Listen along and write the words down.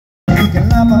can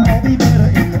laugh or all be better.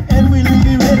 In the end, we'll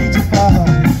be ready to fall.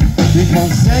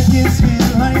 Because seconds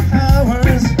feel like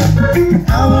hours, and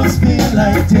hours feel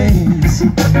like days.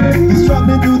 You're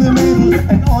struggling through the middle,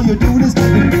 and all you're doing is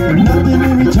giving nothing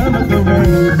in return but the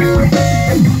rain.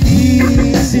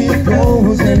 Easy it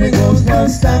goes, and it goes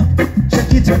non-stop.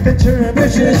 Check your temperature,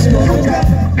 pressure's gonna drop.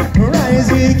 Rise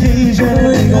the occasion,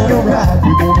 we're gonna rock.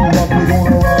 We're gonna rock, we're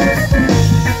gonna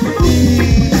rock.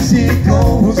 Easy it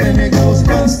goes, and it goes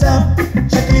non-stop.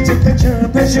 Check your temperature,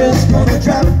 pressure's gonna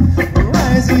drop.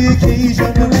 Rise the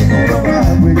occasion, we're gonna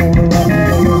rock. We're gonna rock, we're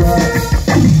gonna rock.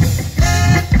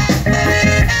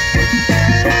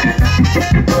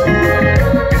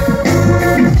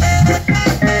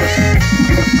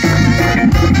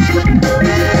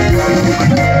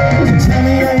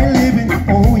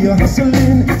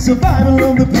 Survival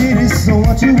of the fittest, so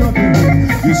what you up in?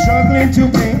 You're struggling to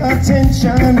pay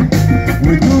attention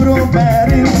with good or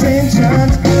bad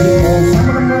intentions. Some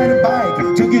of them ride a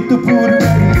bike to get the food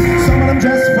ready. Some of them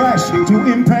dress fresh to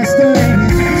impress the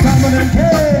ladies. Some of them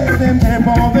care, they're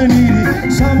more than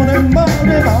needy. Some of them more,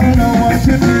 they don't know what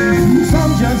to do.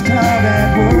 Some just tired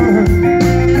at work,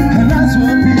 and that's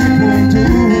what people do.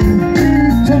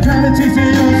 So try to teach the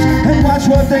youth and watch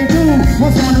what they do.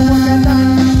 What's on the work at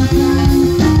night?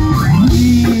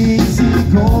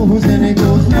 Goes and it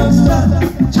goes non-stop.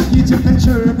 Check your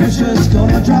temperature, pressure's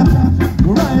gonna drop.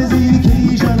 Rise the